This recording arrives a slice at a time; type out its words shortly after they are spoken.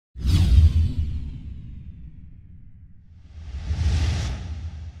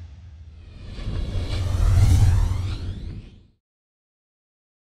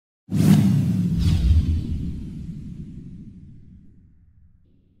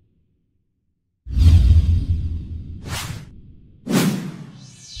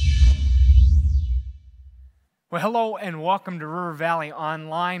Well, hello and welcome to River Valley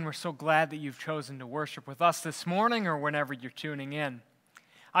Online. We're so glad that you've chosen to worship with us this morning or whenever you're tuning in.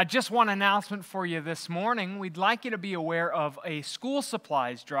 Just one announcement for you this morning. We'd like you to be aware of a school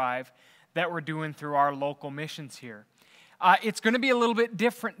supplies drive that we're doing through our local missions here. It's going to be a little bit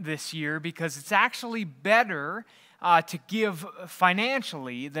different this year because it's actually better to give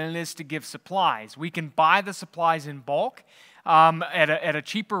financially than it is to give supplies. We can buy the supplies in bulk at a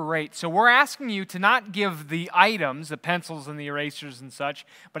cheaper rate. So we're asking you to not give the items, the pencils and the erasers and such,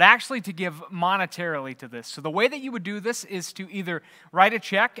 but actually to give monetarily to this. So the way that you would do this is to either write a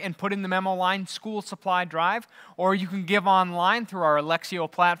check and put in the memo line school supply drive, or you can give online through our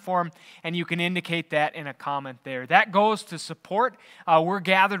Alexio platform, and you can indicate that in a comment there. That goes to support. We're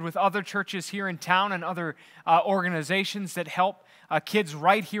gathered with other churches here in town and other organizations that help kids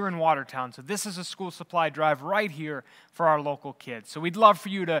right here in Watertown. So this is a school supply drive right here for our local kids. So we'd love for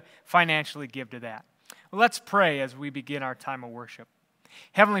you to financially give to that. Well, let's pray as we begin our time of worship.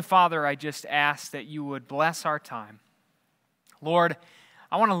 Heavenly Father, I just ask that you would bless our time. Lord,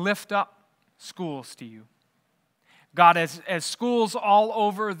 I want to lift up schools to you. God, as schools all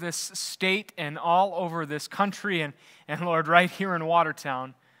over this state and all over this country and Lord, right here in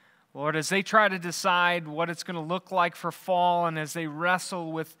Watertown, Lord, as they try to decide what it's going to look like for fall and as they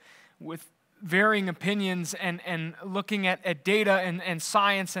wrestle with varying opinions and looking at data and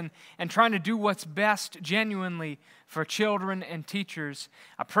science and trying to do what's best genuinely for children and teachers,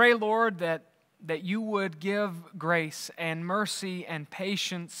 I pray, Lord, that you would give grace and mercy and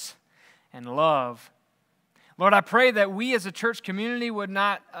patience and love. Lord, I pray that we as a church community would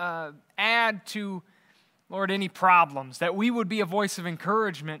not add to Lord, any problems, that we would be a voice of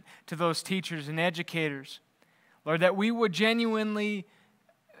encouragement to those teachers and educators. Lord, that we would genuinely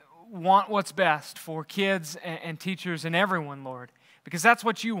want what's best for kids and teachers and everyone, Lord, because that's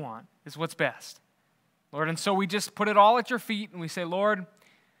what you want, is what's best. Lord, and so we just put it all at your feet and we say, Lord,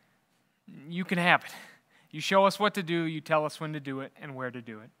 you can have it. You show us what to do, you tell us when to do it and where to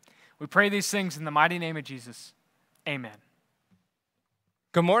do it. We pray these things in the mighty name of Jesus. Amen.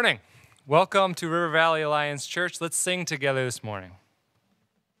 Good morning. Welcome to River Valley Alliance Church. Let's sing together this morning.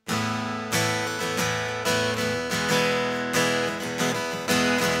 When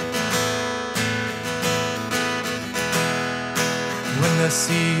the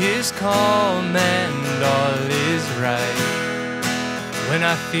sea is calm and all is right, when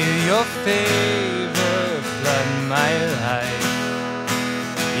I feel your favor flood my life,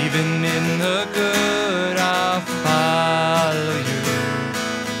 even in the good I'll follow you.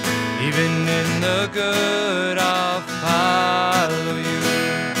 Even in the good, I'll follow you.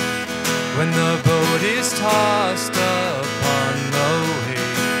 When the boat is tossed upon the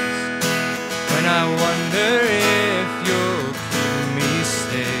waves, when I wonder if you'll keep me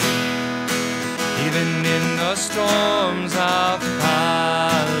safe, even in the storms, I'll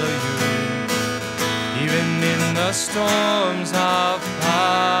follow you. Even in the storms, I'll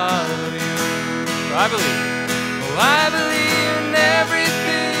follow you. I believe, oh, I believe in everything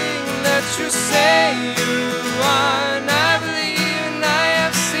that you say you are, and I believe and I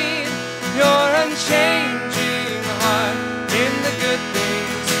have seen your unchanging heart in the good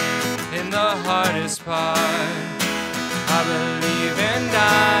things, in the hardest part. I believe and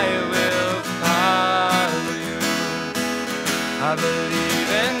I will follow you. I believe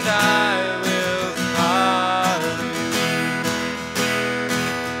and I will follow you.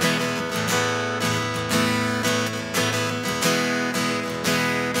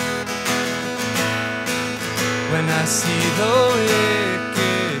 When I see the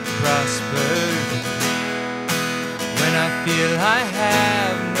wicked prosper, when I feel I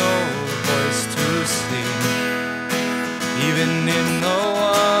have no voice to sing, even in the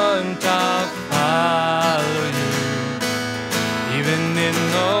want I'll follow you. Even in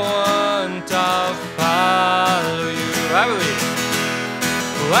the want I'll follow you. I believe,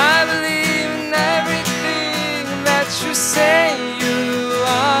 oh, I believe in everything that you say you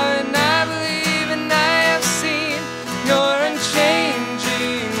are, and I believe and I have seen your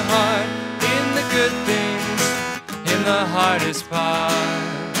unchanging heart in the good things, in the hardest part.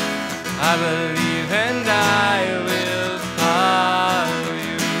 I believe and I will follow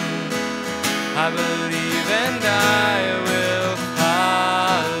you. I believe and I will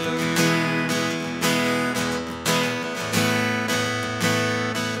follow you.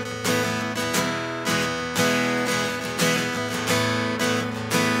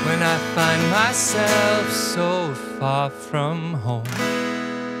 When I find myself so far from home,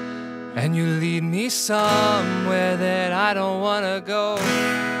 and you lead me somewhere that I don't want to go,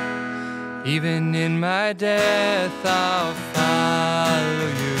 even in my death I'll follow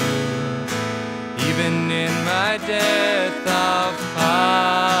you. Even in my death I'll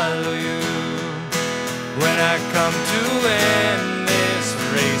follow you. When I come to end this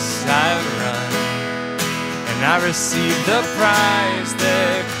race I've run, and I receive the prize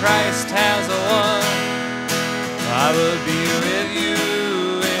that Christ has won, I will be with you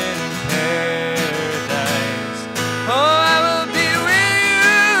in paradise. Oh, I will be with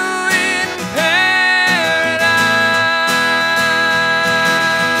you in paradise.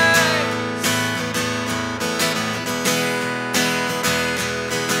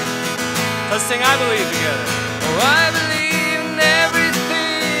 Let's sing I Believe together. Oh, I believe in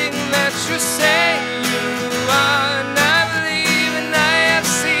everything that you say you are, and I believe and I have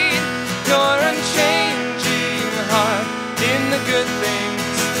seen your unchanging heart in the good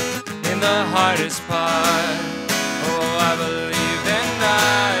things, in the hardest part. Oh, I believe and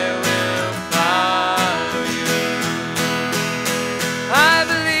I will follow you. I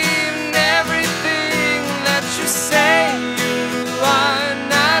believe in everything that you say you are,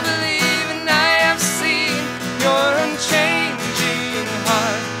 and I believe and I have seen your unchanging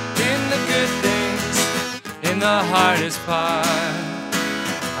heart in the good things, in the hardest part.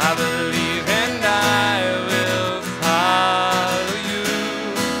 I believe and I will follow you.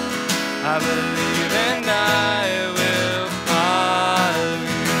 I believe and I will follow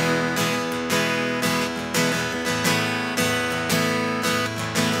you.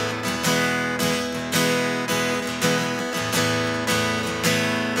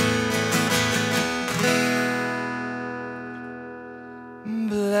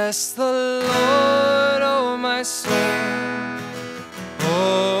 Bless the Lord, oh my soul.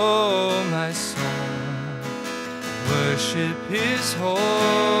 Oh, my soul, worship His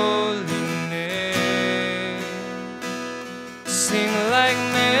holy name. Sing like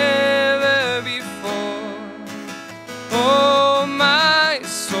never before. Oh, my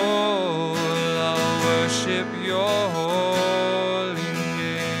soul, I'll worship your holy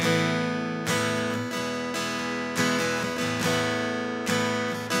name.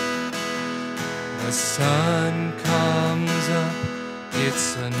 The sun comes up, it's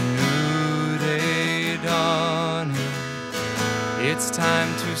a new day dawning. It's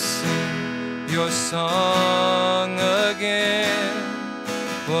time to sing your song again.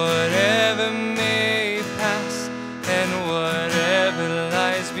 Whatever may pass and whatever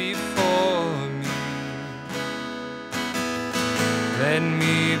lies before me, let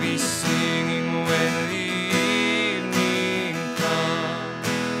me be singing when the evening comes.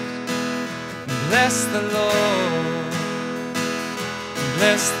 Bless the Lord.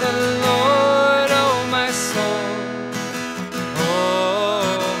 Bless the Lord, oh my soul.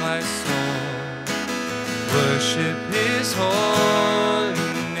 Oh, my soul, worship His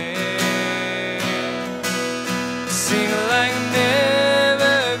holy name. Sing like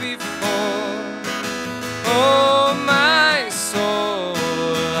never before. Oh, my soul,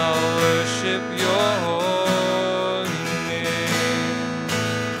 I'll worship your holy name.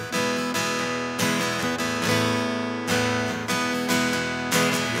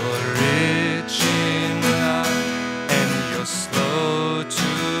 You're rich in love and you're slow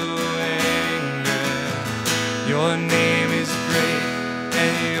to anger. Your name is great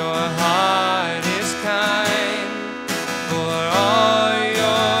and your heart is kind. For all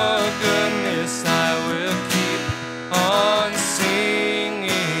your goodness I will keep on singing.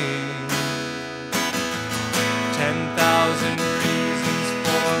 10,000 reasons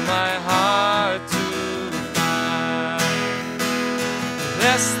for my heart to find.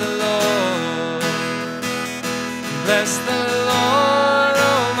 Bless the Lord. Bless the Lord,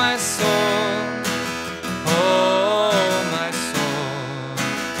 oh my soul. Oh, my soul,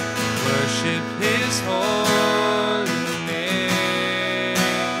 worship His holy name.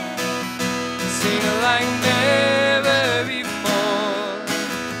 Sing like never before.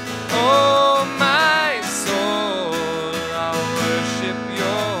 Oh, my soul, I'll worship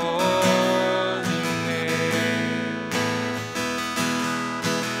your holy name.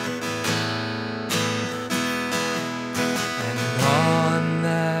 And on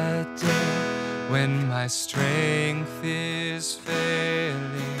that day when my strength is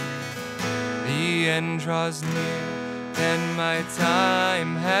failing, the end draws near and my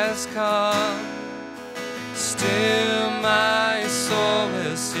time has come, still my soul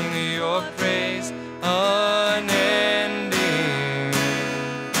will sing your praise unending.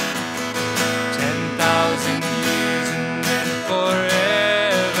 10,000 years and then forevermore.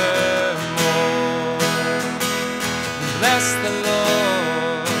 Bless the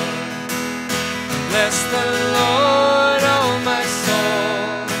Lord. Bless the Lord, oh my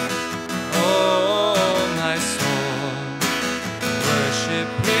soul. Oh, my soul, worship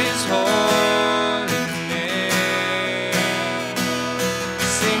His holy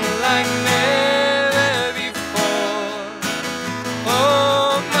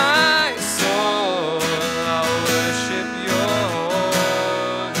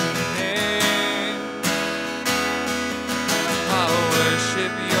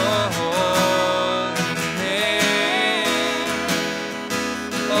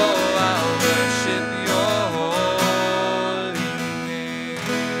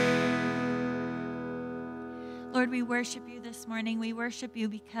we worship you this morning. We worship you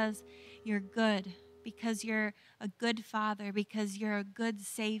because you're good, because you're a good Father, because you're a good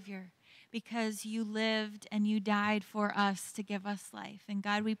Savior, because you lived and you died for us to give us life. And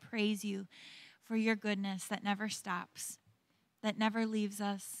God, we praise you for your goodness that never stops, that never leaves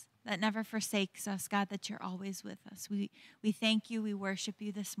us, that never forsakes us. God, that you're always with us. We thank you. We worship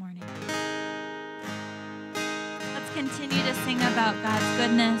you this morning. Let's continue to sing about God's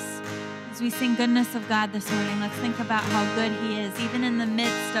goodness. As we sing goodness of God this morning, let's think about how good he is, even in the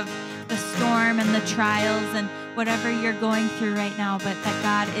midst of the storm and the trials and whatever you're going through right now, but that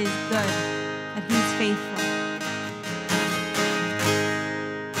God is good, that he's faithful.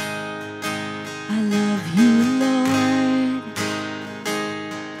 I love you, Lord,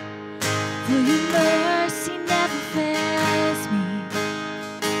 for your mercy never fails me.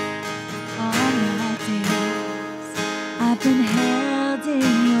 All my days I've been held in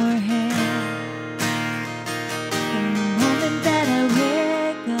your hand.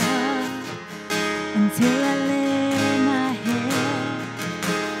 Until I lay my head,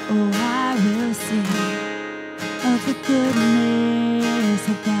 oh, I will sing of the goodness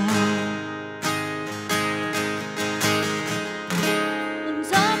of God. And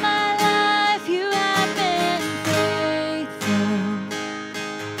all my life you have been faithful.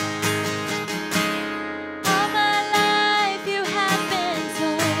 All my life you have been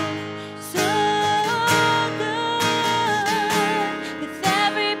so, so good. With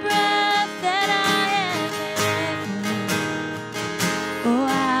every breath that oh,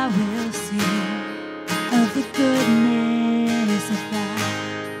 I will sing of the goodness of God.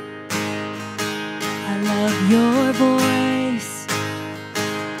 I love your voice.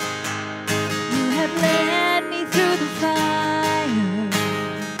 You have led me through the fire,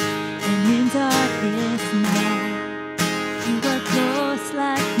 and in darkest night, you are close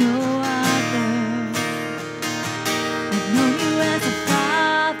like no other. I've known you as a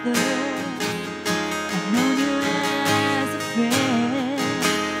father. I've known you as a friend.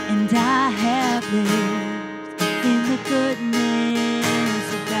 And I have lived in the goodness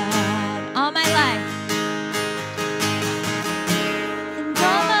of God all my life. And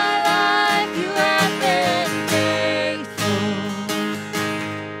all my life you have been faithful.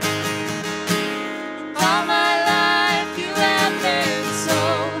 And all my life you have been so,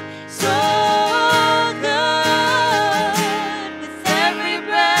 so good. With every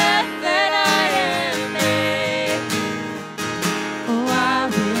breath that I am able, oh, I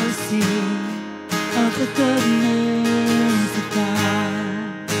will sing of the goodness of God.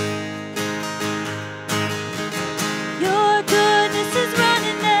 Your goodness is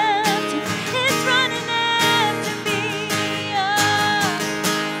running after, it's running after me. Oh,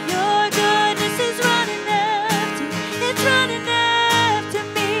 your goodness is running after, it's running after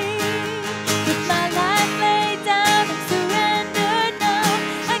me. With my life laid down and surrendered now,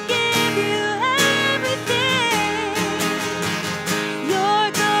 I give you everything. Your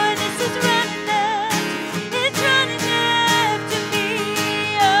goodness is running after, it's running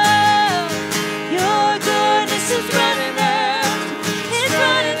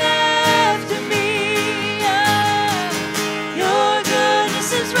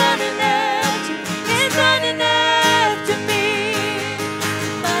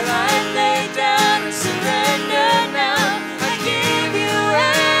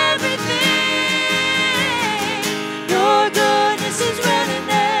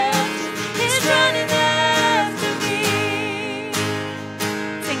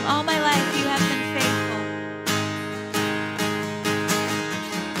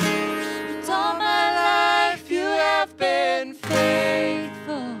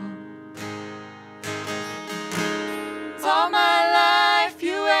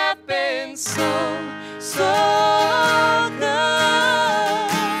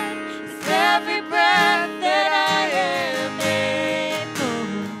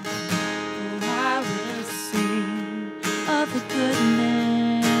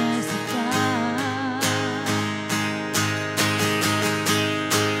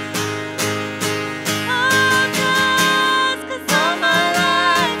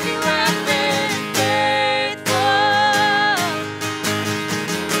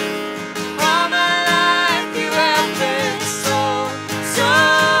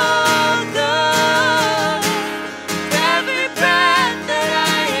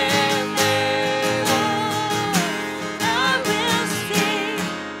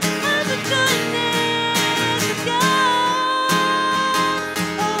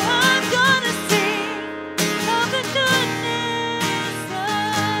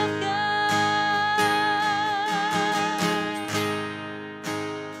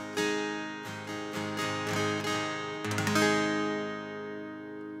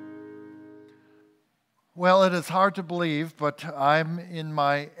Well, it is hard to believe, but I'm in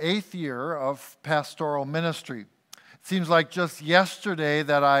my 8th year of pastoral ministry. It seems like just yesterday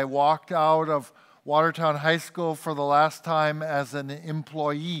that I walked out of Watertown High School for the last time as an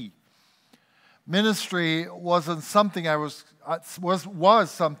employee. Ministry wasn't something was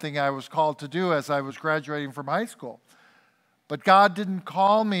something I was called to do as I was graduating from high school. But God didn't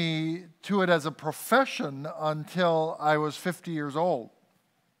call me to it as a profession until I was 50 years old.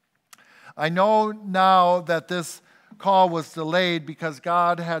 I know now that this call was delayed because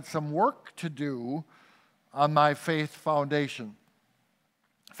God had some work to do on my faith foundation.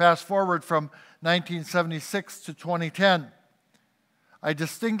 Fast forward from 1976 to 2010. I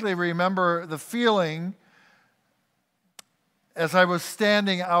distinctly remember the feeling as I was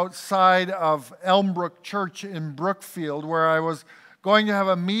standing outside of Elmbrook Church in Brookfield, where I was going to have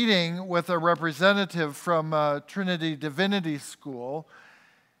a meeting with a representative from Trinity Divinity School,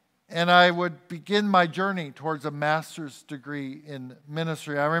 and I would begin my journey towards a master's degree in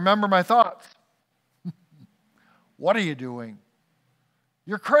ministry. I remember my thoughts. What are you doing?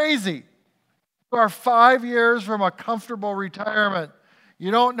 You're crazy. You are 5 years from a comfortable retirement.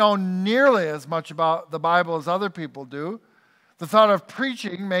 You don't know nearly as much about the Bible as other people do. The thought of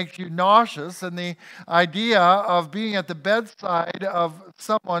preaching makes you nauseous, and the idea of being at the bedside of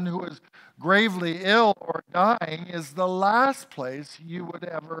someone who is gravely ill or dying is the last place you would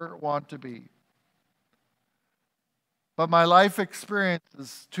ever want to be. But my life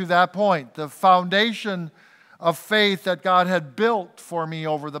experiences to that point, the foundation of faith that God had built for me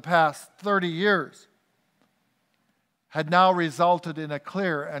over the past 30 years, had now resulted in a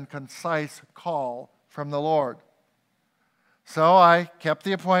clear and concise call from the Lord. So I kept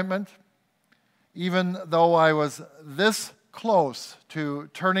the appointment, even though I was this close to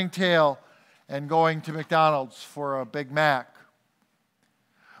turning tail and going to McDonald's for a Big Mac.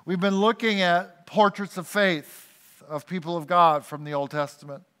 We've been looking at portraits of faith of people of God from the Old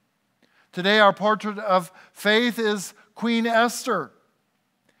Testament. Today, our portrait of faith is Queen Esther.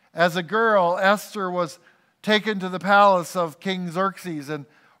 As a girl, Esther was taken to the palace of King Xerxes and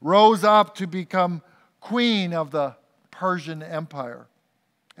rose up to become queen of the Persian Empire.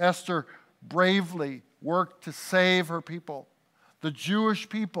 Esther bravely worked to save her people, the Jewish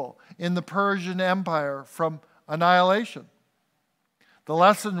people in the Persian Empire, from annihilation. The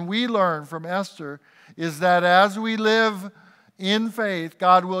lesson we learn from Esther is that as we live in faith,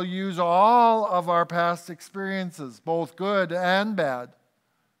 God will use all of our past experiences, both good and bad,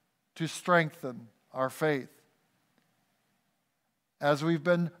 to strengthen our faith. As we've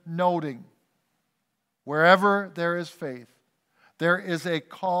been noting, wherever there is faith, there is a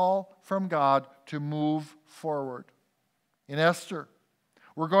call from God to move forward. In Esther,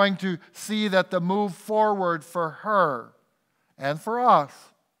 we're going to see that the move forward for her and for us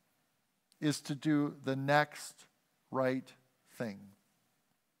is to do the next right thing.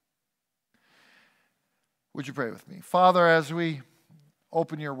 Would you pray with me? Father, as we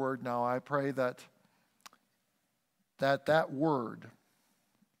open your word now, I pray that word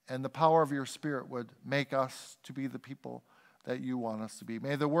and the power of your Spirit would make us to be the people that you want us to be.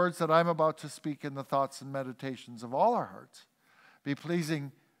 May the words that I'm about to speak and the thoughts and meditations of all our hearts be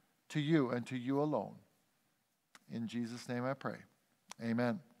pleasing to you and to you alone. In Jesus' name I pray.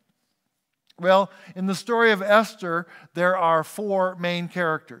 Amen. Well, in the story of Esther, there are 4 main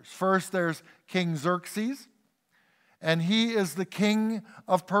characters. First, there's King Xerxes, and he is the king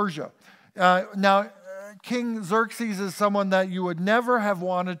of Persia. Now, King Xerxes is someone that you would never have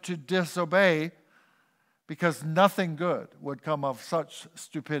wanted to disobey because nothing good would come of such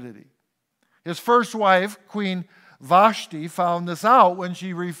stupidity. His first wife, Queen Vashti, found this out when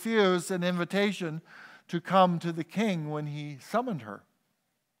she refused an invitation to come to the king when he summoned her.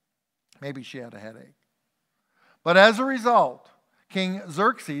 Maybe she had a headache. But as a result, King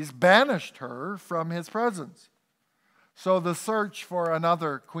Xerxes banished her from his presence. So the search for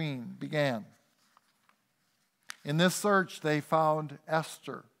another queen began. In this search, they found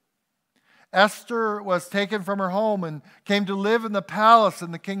Esther. Esther was taken from her home and came to live in the palace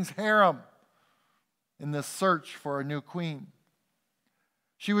in the king's harem in this search for a new queen.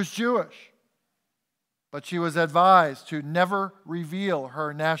 She was Jewish, but she was advised to never reveal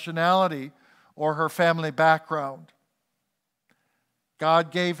her nationality or her family background.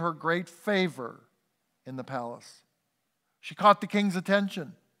 God gave her great favor in the palace. She caught the king's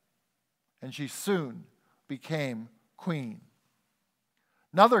attention, and she soon became queen.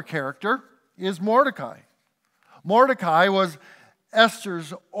 Another character is Mordecai. Mordecai was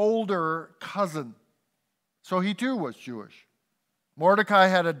Esther's older cousin, so he too was Jewish. Mordecai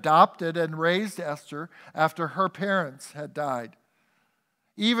had adopted and raised Esther after her parents had died.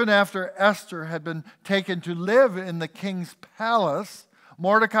 Even after Esther had been taken to live in the king's palace,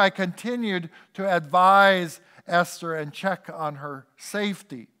 Mordecai continued to advise Esther and check on her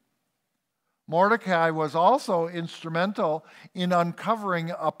safety. Mordecai was also instrumental in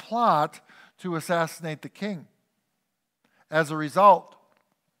uncovering a plot to assassinate the king. As a result,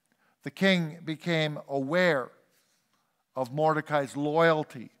 the king became aware of Mordecai's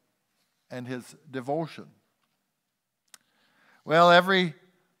loyalty and his devotion. Well, every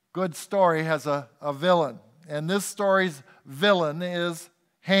good story has a villain, and this story's villain is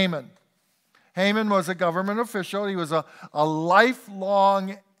Haman. Haman was a government official. He was a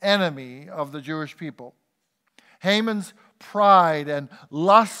lifelong enemy of the Jewish people. Haman's pride and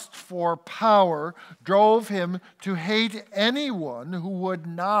lust for power drove him to hate anyone who would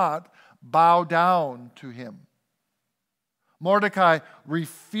not bow down to him. Mordecai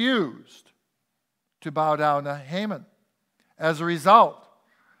refused to bow down to Haman. As a result,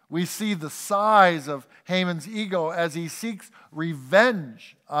 we see the size of Haman's ego as he seeks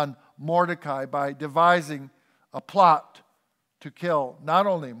revenge on Mordecai by devising a plot to kill not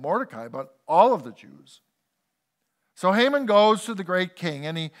only Mordecai, but all of the Jews. So Haman goes to the great king,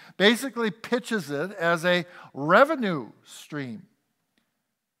 and he basically pitches it as a revenue stream.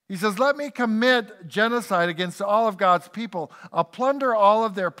 He says, let me commit genocide against all of God's people. I'll plunder all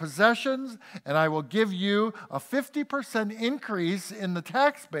of their possessions, and I will give you a 50% increase in the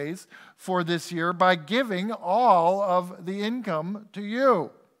tax base for this year by giving all of the income to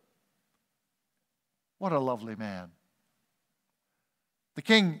you. What a lovely man. The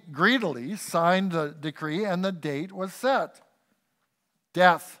king greedily signed the decree, and the date was set.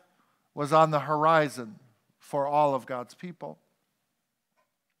 Death was on the horizon for all of God's people.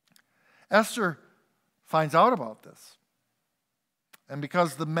 Esther finds out about this. And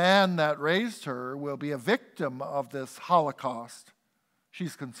because the man that raised her will be a victim of this Holocaust,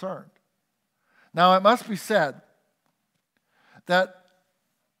 she's concerned. Now, it must be said that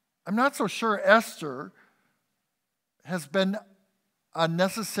I'm not so sure Esther has been a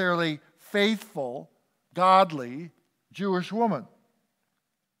necessarily faithful, godly Jewish woman.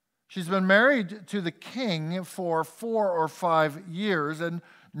 She's been married to the king for 4 or 5 years, and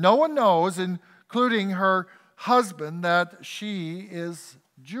no one knows, including her husband, that she is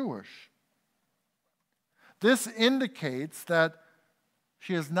Jewish. This indicates that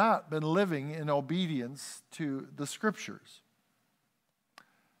she has not been living in obedience to the Scriptures.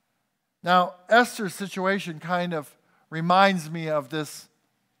 Now, Esther's situation kind of reminds me of this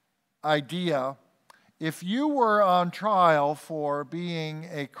idea. If you were on trial for being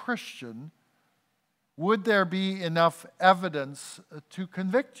a Christian, would there be enough evidence to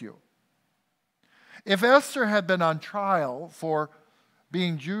convict you? If Esther had been on trial for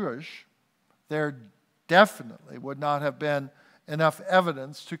being Jewish, there definitely would not have been enough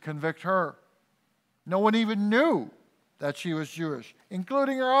evidence to convict her. No one even knew that she was Jewish,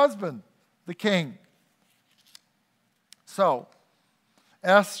 including her husband, the king. So,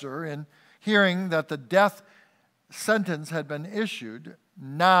 Esther, in hearing that the death sentence had been issued,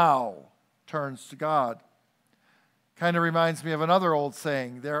 now turns to God. Kind of reminds me of another old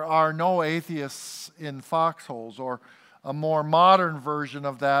saying, there are no atheists in foxholes, or a more modern version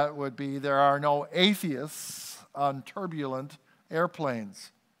of that would be, there are no atheists on turbulent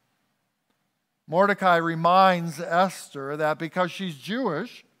airplanes. Mordecai reminds Esther that because she's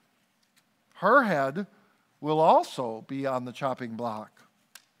Jewish, her head will also be on the chopping block.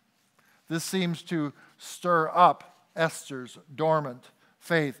 This seems to stir up Esther's dormant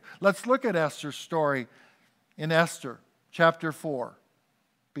faith. Let's look at Esther's story in Esther chapter 4,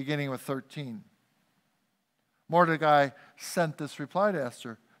 beginning with 13. Mordecai sent this reply to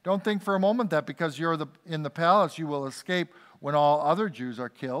Esther. Don't think for a moment that because you're in the palace you will escape when all other Jews are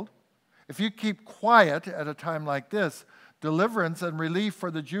killed. If you keep quiet at a time like this, deliverance and relief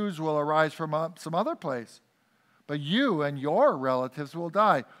for the Jews will arise from some other place. But you and your relatives will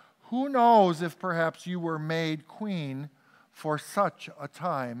die. Who knows if perhaps you were made queen for such a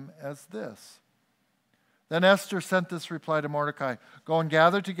time as this? Then Esther sent this reply to Mordecai. Go and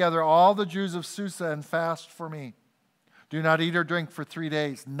gather together all the Jews of Susa and fast for me. Do not eat or drink for 3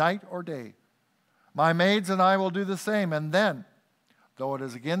 days, night or day. My maids and I will do the same, and then, though it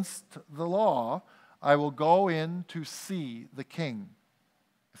is against the law, I will go in to see the king.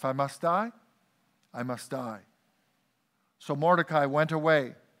 If I must die, I must die. So Mordecai went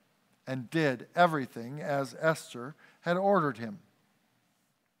away and did everything as Esther had ordered him.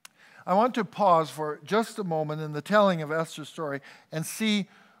 I want to pause for just a moment in the telling of Esther's story and see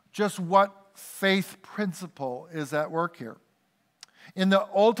just what faith principle is at work here. In the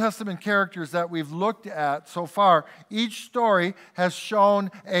Old Testament characters that we've looked at so far, each story has shown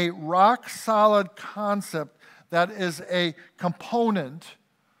a rock-solid concept that is a component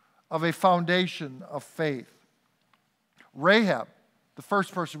of a foundation of faith. Rahab, the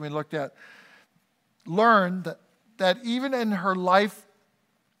first person we looked at, learned that even in her life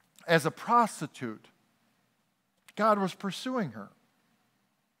as a prostitute, God was pursuing her.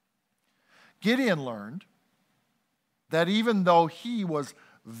 Gideon learned that even though he was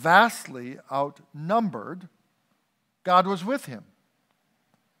vastly outnumbered, God was with him.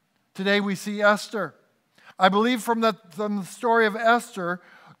 Today we see Esther. I believe from the story of Esther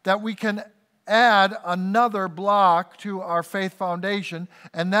that we can add another block to our faith foundation,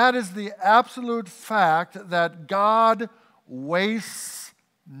 and that is the absolute fact that God wastes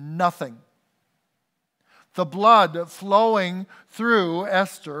nothing. The blood flowing through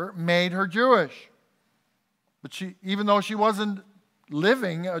Esther made her Jewish. But even though she wasn't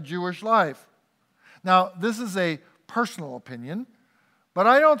living a Jewish life. Now, this is a personal opinion, but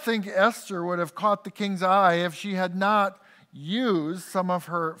I don't think Esther would have caught the king's eye if she had not used some of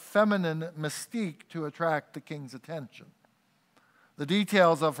her feminine mystique to attract the king's attention. The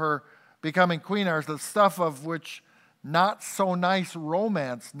details of her becoming queen are the stuff of which not so nice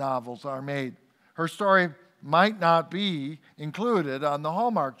romance novels are made. Her story might not be included on the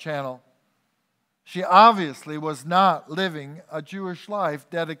Hallmark Channel. She obviously was not living a Jewish life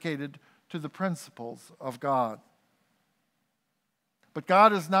dedicated to the principles of God. But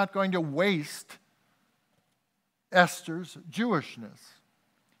God is not going to waste Esther's Jewishness.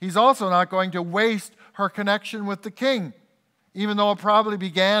 He's also not going to waste her connection with the king, even though it probably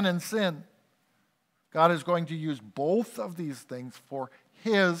began in sin. God is going to use both of these things for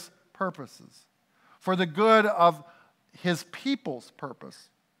His purposes, for the good of His people's purpose,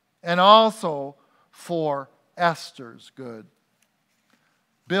 and also for Esther's good.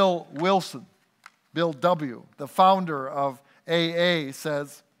 Bill Wilson, Bill W., the founder of AA,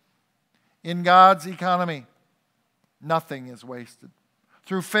 says, "In God's economy, nothing is wasted.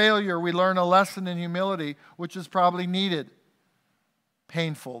 Through failure, we learn a lesson in humility, which is probably needed,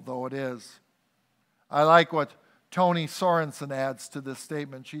 painful though it is." I like what Toni Sorensen adds to this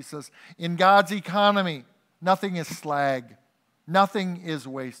statement. She says, "In God's economy, nothing is slag. Nothing is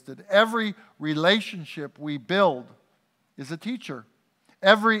wasted. Every relationship we build is a teacher.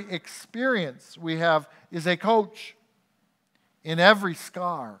 Every experience we have is a coach. In every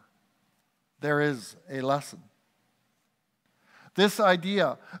scar, there is a lesson." This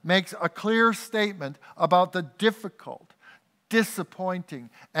idea makes a clear statement about the difficult, disappointing,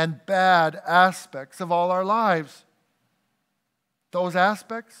 and bad aspects of all our lives. Those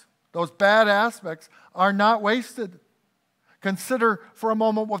aspects, those bad aspects, are not wasted. Consider for a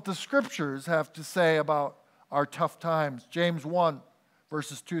moment what the Scriptures have to say about our tough times. James 1,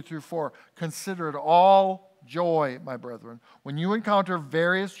 verses 2 through 4. "Consider it all joy, my brethren, when you encounter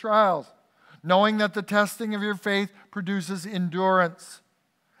various trials, knowing that the testing of your faith produces endurance.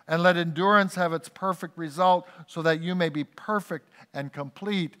 And let endurance have its perfect result, so that you may be perfect and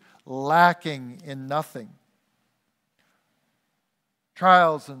complete, lacking in nothing."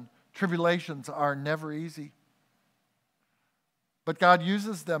 Trials and tribulations are never easy, but God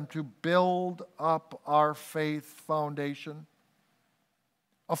uses them to build up our faith foundation.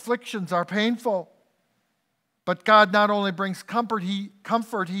 Afflictions are painful, but God not only brings comfort,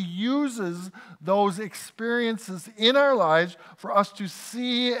 He uses those experiences in our lives for us to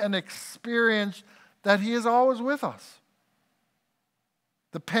see and experience that He is always with us.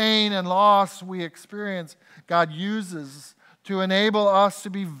 The pain and loss we experience, God uses to enable us to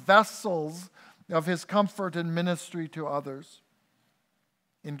be vessels of His comfort and ministry to others.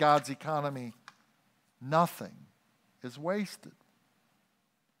 In God's economy, nothing is wasted.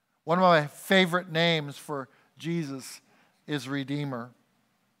 One of my favorite names for Jesus is Redeemer.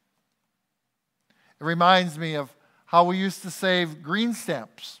 It reminds me of how we used to save green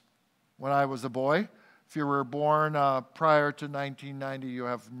stamps when I was a boy. If you were born prior to 1990,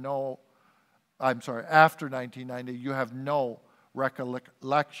 after 1990, you have no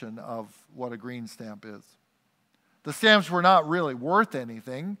recollection of what a green stamp is. The stamps were not really worth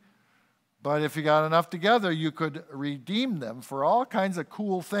anything, but if you got enough together, you could redeem them for all kinds of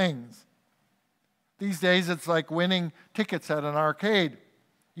cool things. These days, it's like winning tickets at an arcade.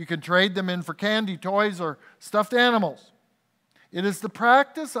 You can trade them in for candy, toys, or stuffed animals. It is the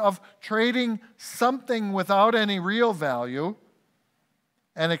practice of trading something without any real value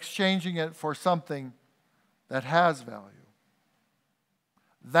and exchanging it for something that has value.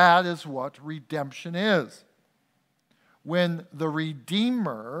 That is what redemption is. When the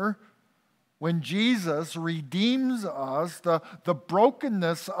Redeemer When Jesus redeems us, the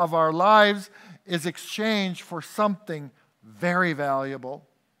brokenness of our lives is exchanged for something very valuable,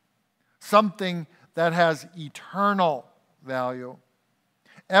 something that has eternal value.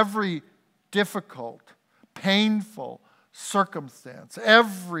 Every difficult, painful circumstance,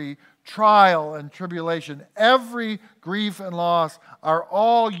 every trial and tribulation, every grief and loss are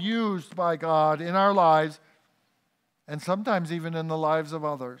all used by God in our lives, and sometimes even in the lives of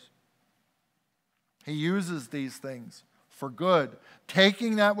others. He uses these things for good,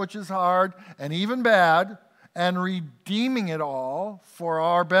 taking that which is hard and even bad and redeeming it all for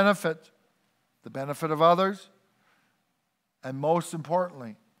our benefit, the benefit of others, and most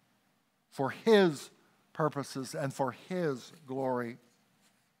importantly, for His purposes and for His glory.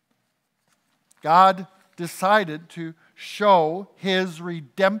 God decided to show His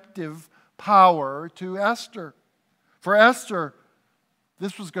redemptive power to Esther. For Esther,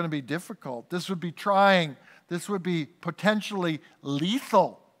 this was going to be difficult. This would be trying. This would be potentially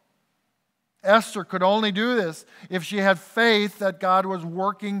lethal. Esther could only do this if she had faith that God was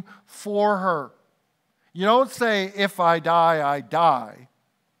working for her. You don't say, if I die,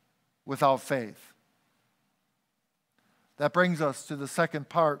 without faith. That brings us to the second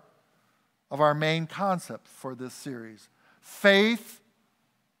part of our main concept for this series. Faith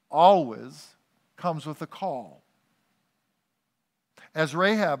always comes with a call. As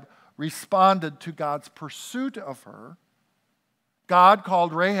Rahab responded to God's pursuit of her, God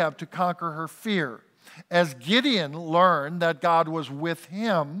called Rahab to conquer her fear. As Gideon learned that God was with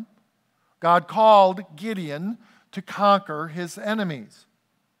him, God called Gideon to conquer his enemies.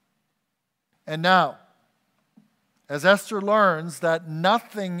 And now, as Esther learns that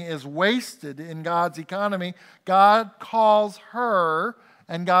nothing is wasted in God's economy, God calls her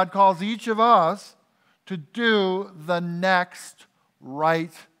and God calls each of us to do the next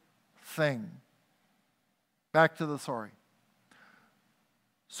right thing. Back to the story.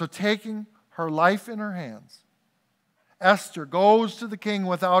 So taking her life in her hands, Esther goes to the king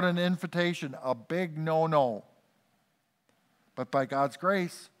without an invitation, a big no-no. But by God's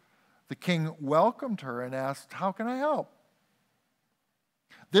grace, the king welcomed her and asked, "How can I help?"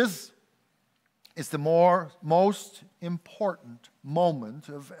 This is the most important moment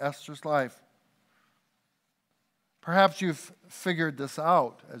of Esther's life. Perhaps you've figured this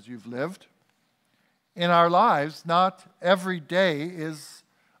out as you've lived. In our lives, not every day is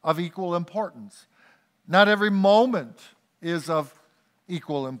of equal importance. Not every moment is of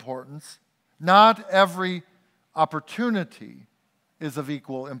equal importance. Not every opportunity is of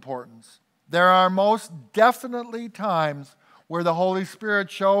equal importance. There are most definitely times where the Holy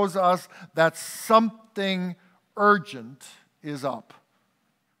Spirit shows us that something urgent is up.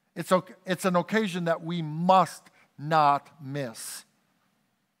 It's an occasion that we must not miss.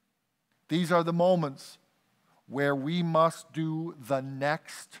 These are the moments where we must do the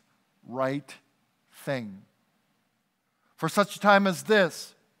next right thing. For such a time as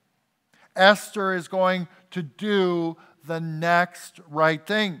this, Esther is going to do the next right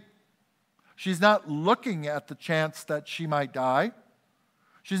thing. She's not looking at the chance that she might die.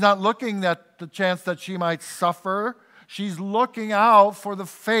 She's not looking at the chance that she might suffer. She's looking out for the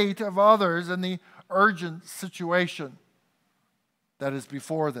fate of others in the urgent situation that is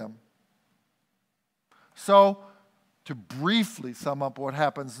before them. So, to briefly sum up what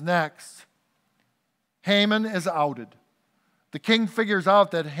happens next, Haman is outed. The king figures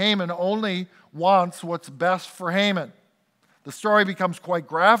out that Haman only wants what's best for Haman. The story becomes quite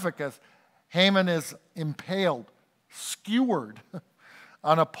graphic as Haman is impaled, skewered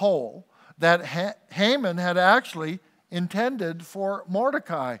on a pole that Haman had actually intended for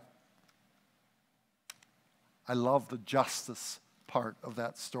Mordecai. I love the justice part of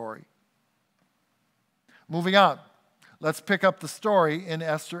that story. Moving on, let's pick up the story in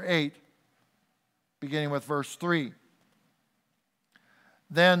Esther 8, beginning with verse 3.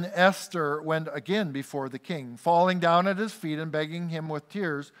 Then Esther went again before the king, falling down at his feet and begging him with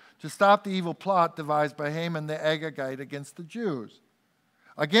tears to stop the evil plot devised by Haman the Agagite against the Jews.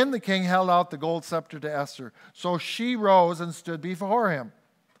 Again the king held out the gold scepter to Esther, so she rose and stood before him.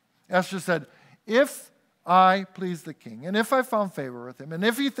 Esther said, "If I please the king, and if I found favor with him, and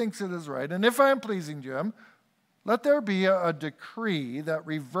if he thinks it is right, and if I am pleasing to him, let there be a decree that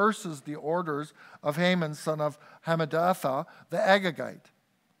reverses the orders of Haman, son of Hammedatha, the Agagite,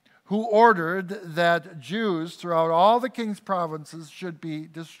 who ordered that Jews throughout all the king's provinces should be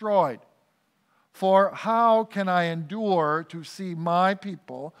destroyed. For how can I endure to see my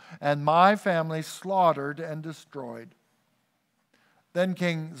people and my family slaughtered and destroyed?" Then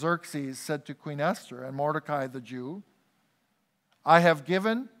King Xerxes said to Queen Esther and Mordecai the Jew, "I have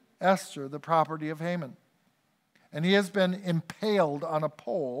given Esther, the property of Haman. And he has been impaled on a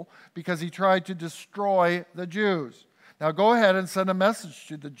pole because he tried to destroy the Jews. Now go ahead and send a message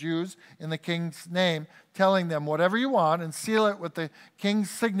to the Jews in the king's name, telling them whatever you want and seal it with the king's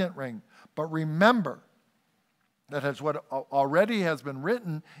signet ring. But remember that as what already has been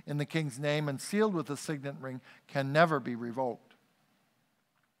written in the king's name and sealed with the signet ring can never be revoked.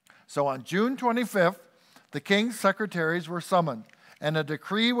 So on June 25th, the king's secretaries were summoned, and a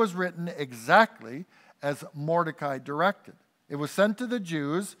decree was written exactly as Mordecai directed. It was sent to the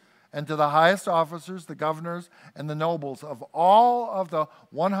Jews and to the highest officers, the governors, and the nobles of all of the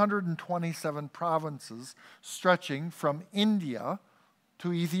 127 provinces stretching from India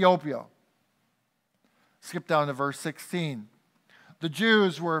to Ethiopia. Skip down to verse 16. The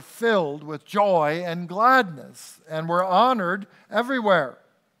Jews were filled with joy and gladness and were honored everywhere.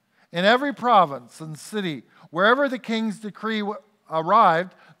 In every province and city, wherever the king's decree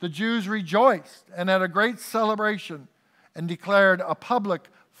arrived, the Jews rejoiced and had a great celebration and declared a public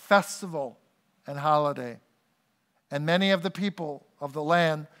festival and holiday. And many of the people of the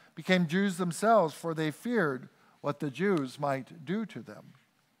land became Jews themselves, for they feared what the Jews might do to them.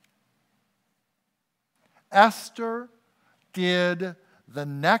 Esther did the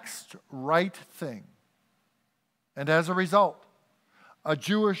next right thing. And as a result, a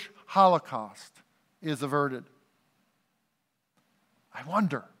Jewish Holocaust is averted. I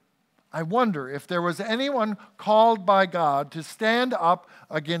wonder if there was anyone called by God to stand up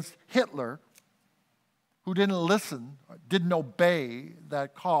against Hitler who didn't listen, didn't obey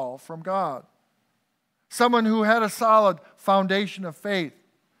that call from God. Someone who had a solid foundation of faith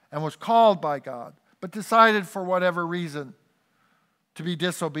and was called by God, but decided for whatever reason to be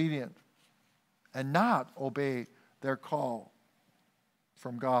disobedient and not obey their call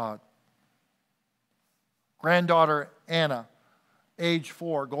from God. Granddaughter Anna, age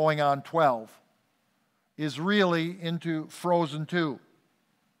 4, going on 12, is really into Frozen 2.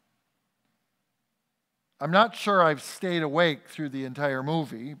 I'm not sure I've stayed awake through the entire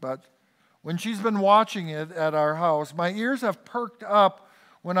movie, but when she's been watching it at our house, my ears have perked up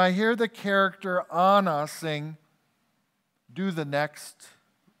when I hear the character Anna sing, "Do the next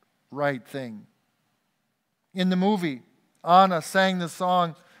right thing." In the movie, Anna sang the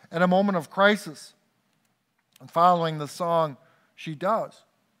song at a moment of crisis. And following the song, she does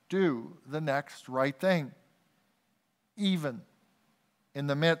do the next right thing, even in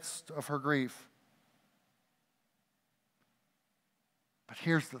the midst of her grief. But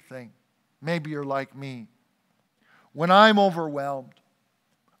here's the thing. Maybe you're like me. When I'm overwhelmed,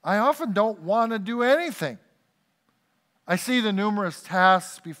 I often don't want to do anything. I see the numerous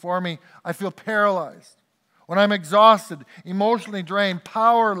tasks before me. I feel paralyzed. When I'm exhausted, emotionally drained,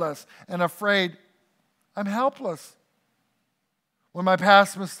 powerless, and afraid, I'm helpless. When my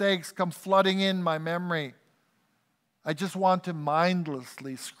past mistakes come flooding in my memory, I just want to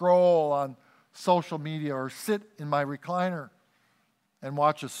mindlessly scroll on social media or sit in my recliner and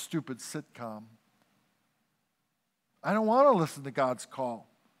watch a stupid sitcom. I don't want to listen to God's call.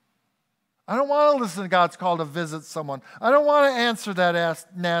 I don't want to listen to God's call to visit someone. I don't want to answer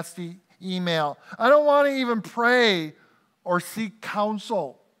that nasty email. I don't want to even pray or seek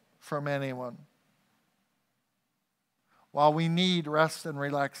counsel from anyone. While we need rest and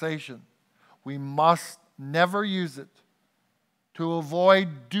relaxation, we must never use it to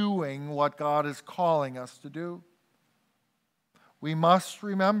avoid doing what God is calling us to do. We must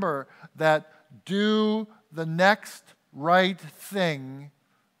remember that do the next right thing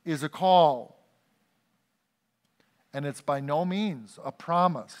is a call. And it's by no means a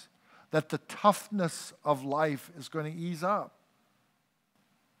promise that the toughness of life is going to ease up.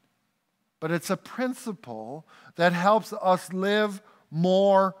 But it's a principle that helps us live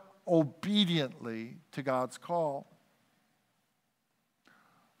more obediently to God's call.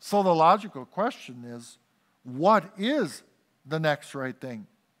 So the logical question is, what is the next right thing?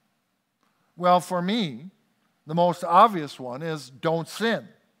 Well, for me, the most obvious one is don't sin.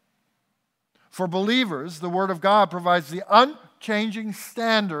 For believers, the Word of God provides the unchanging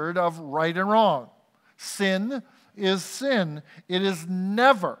standard of right and wrong. Sin is sin. It is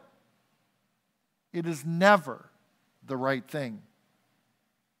never the right thing.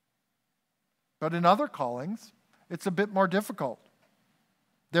 But in other callings, it's a bit more difficult.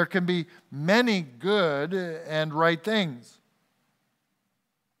 There can be many good and right things.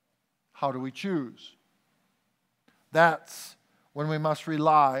 How do we choose? That's when we must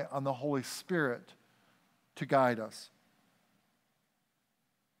rely on the Holy Spirit to guide us.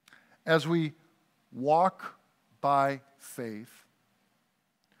 As we walk by faith,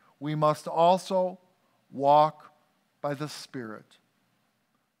 we must also walk by the Spirit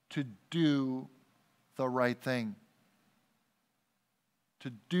to do the right thing. To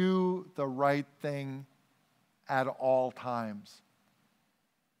do the right thing at all times.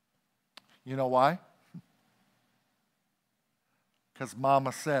 You know why? Because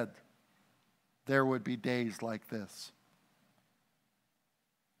Mama said there would be days like this.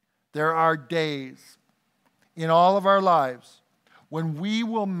 There are days in all of our lives when we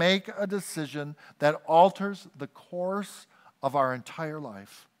will make a decision that alters the course of our entire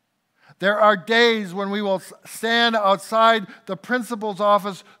life. There are days when we will stand outside the principal's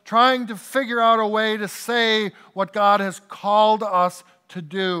office trying to figure out a way to say what God has called us to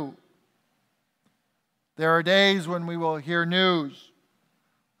do. There are days when we will hear news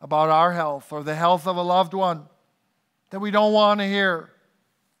about our health or the health of a loved one that we don't want to hear.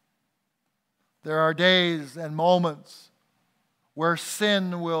 There are days and moments where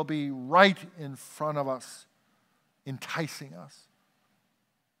sin will be right in front of us, enticing us.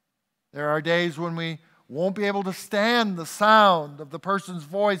 There are days when we won't be able to stand the sound of the person's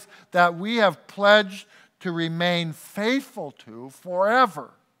voice that we have pledged to remain faithful to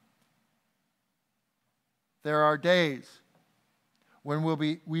forever. There are days when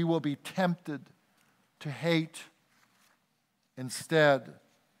we will be tempted to hate instead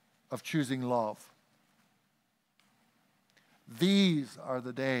of choosing love. These are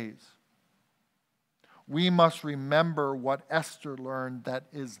the days we must remember what Esther learned that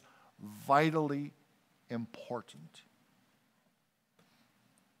is vitally important.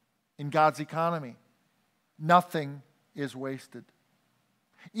 In God's economy, nothing is wasted.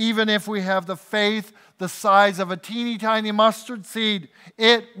 Even if we have the faith the size of a teeny tiny mustard seed,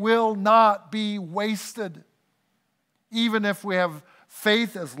 it will not be wasted. Even if we have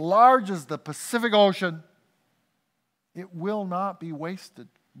faith as large as the Pacific Ocean, it will not be wasted.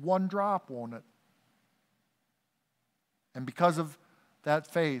 One drop, won't it? And because of that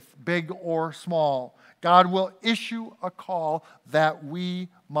faith, big or small, God will issue a call that we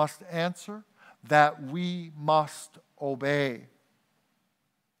must answer, that we must obey.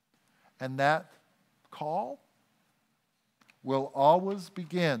 And that call will always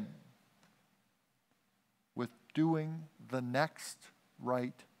begin with doing the next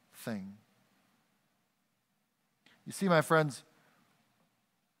right thing. You see, my friends,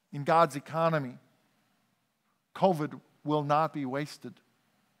 in God's economy, COVID will not be wasted.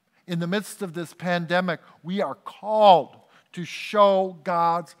 In the midst of this pandemic, we are called to show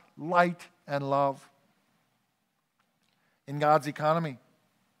God's light and love. In God's economy,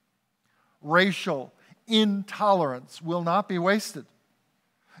 racial intolerance will not be wasted.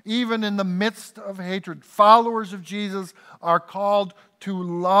 Even in the midst of hatred, followers of Jesus are called to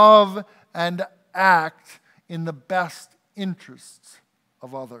love and act in the best interests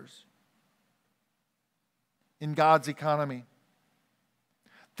of others. In God's economy,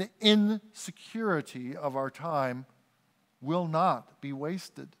 the insecurity of our time will not be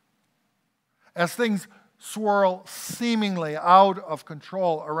wasted. As things swirl seemingly out of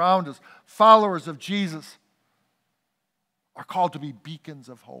control around us, followers of Jesus are called to be beacons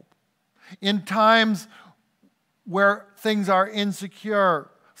of hope. In times where things are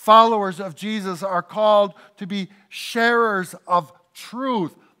insecure, followers of Jesus are called to be sharers of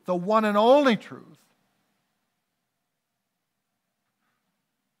truth, the one and only truth.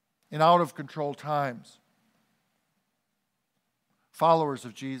 In out-of-control times, followers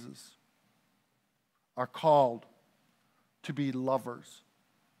of Jesus are called to be lovers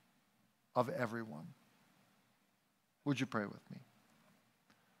of everyone. Would you pray with me?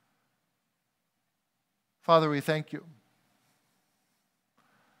 Father, we thank you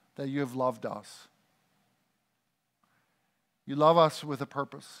that you have loved us. You love us with a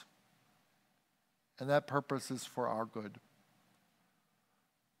purpose, and that purpose is for our good.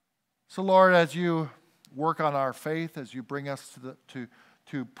 So, Lord, as you work on our faith, as you bring us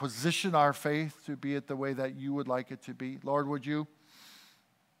to position our faith to be it the way that you would like it to be, Lord, would you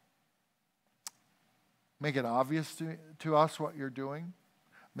make it obvious to us what you're doing?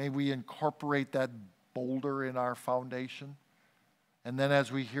 May we incorporate that boulder in our foundation. And then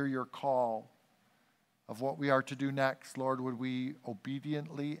as we hear your call of what we are to do next, Lord, would we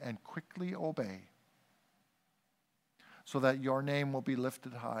obediently and quickly obey, so that your name will be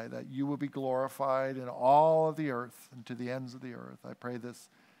lifted high, that you will be glorified in all of the earth and to the ends of the earth. I pray this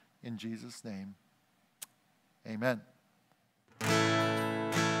in Jesus' name. Amen.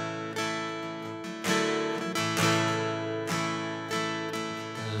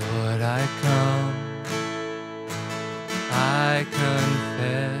 Lord, I come, I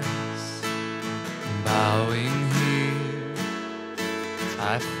confess, bowing here,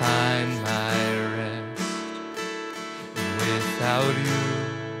 I find my rest. Without you,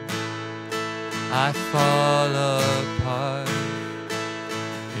 I fall apart.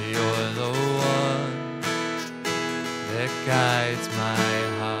 You're the one that guides my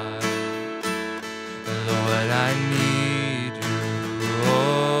heart. Lord, I need you.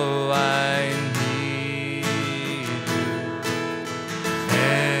 Oh, I need you.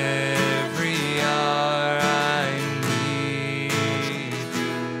 Every hour I need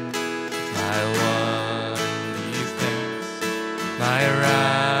you. My one defense, my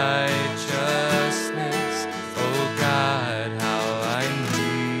righteousness. Oh God, how I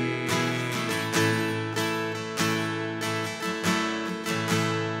need you.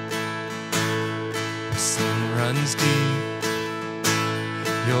 Sin runs deep,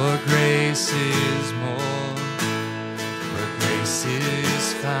 your grace is more. Where grace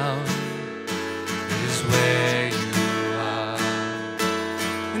is found is where you are.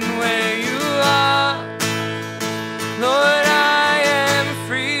 And where you are, Lord, I am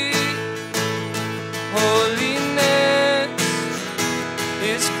free. Holiness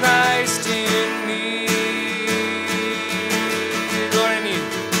is Christ in me. Lord, I need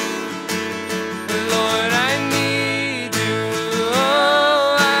you. Lord, I need you.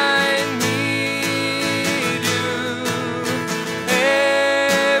 Oh, I need you.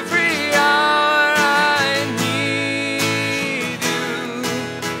 Every hour I need you.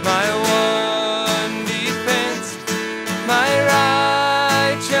 My one defense, my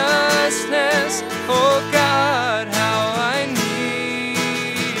righteousness. Oh God, how I need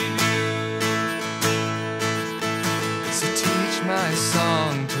you. So teach my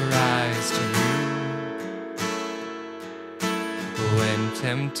song to rise to you when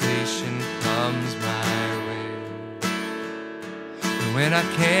temptation comes my way. And when I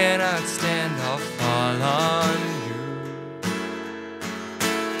cannot stand, I'll fall on you.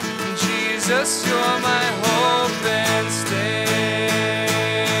 Jesus, you're my hope and stay.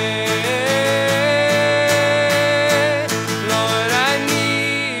 Lord, I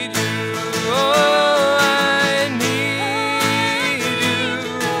need you. Oh, I need you.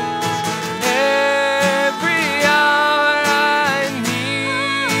 Every hour I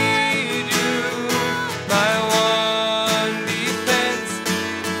need you. My one defense,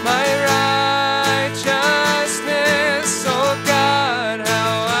 my righteousness. Oh God,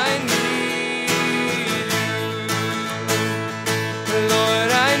 how I need you.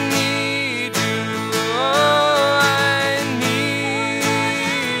 Lord, I need you. Oh, I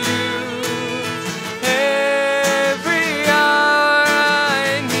need you. Every hour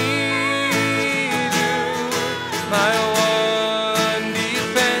I need you. My one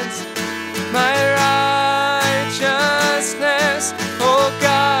defense, my righteousness. Oh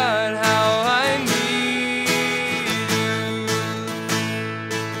God, how I need you.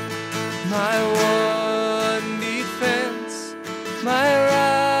 My one defense, my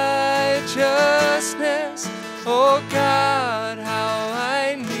righteousness. Oh God, how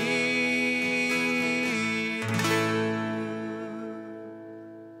I need you.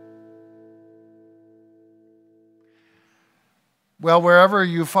 Well, wherever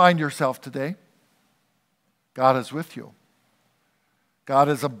you find yourself today, God is with you. God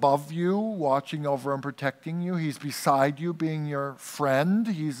is above you, watching over and protecting you. He's beside you, being your friend.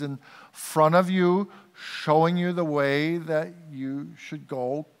 He's in front of you, showing you the way that you should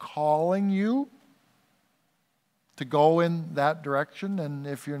go, calling you to go in that direction. And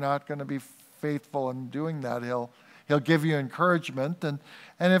if you're not going to be faithful in doing that, he'll give you encouragement. And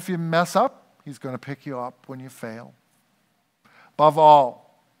if you mess up, he's going to pick you up when you fail. Above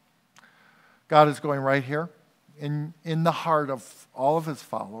all, God is going right here in the heart of all of his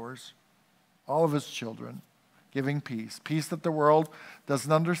followers, all of his children, giving peace. Peace that the world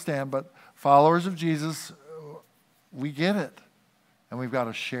doesn't understand, but followers of Jesus, we get it, and we've got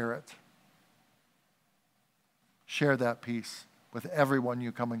to share it. Share that peace with everyone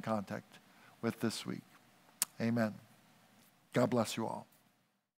you come in contact with this week. Amen. God bless you all.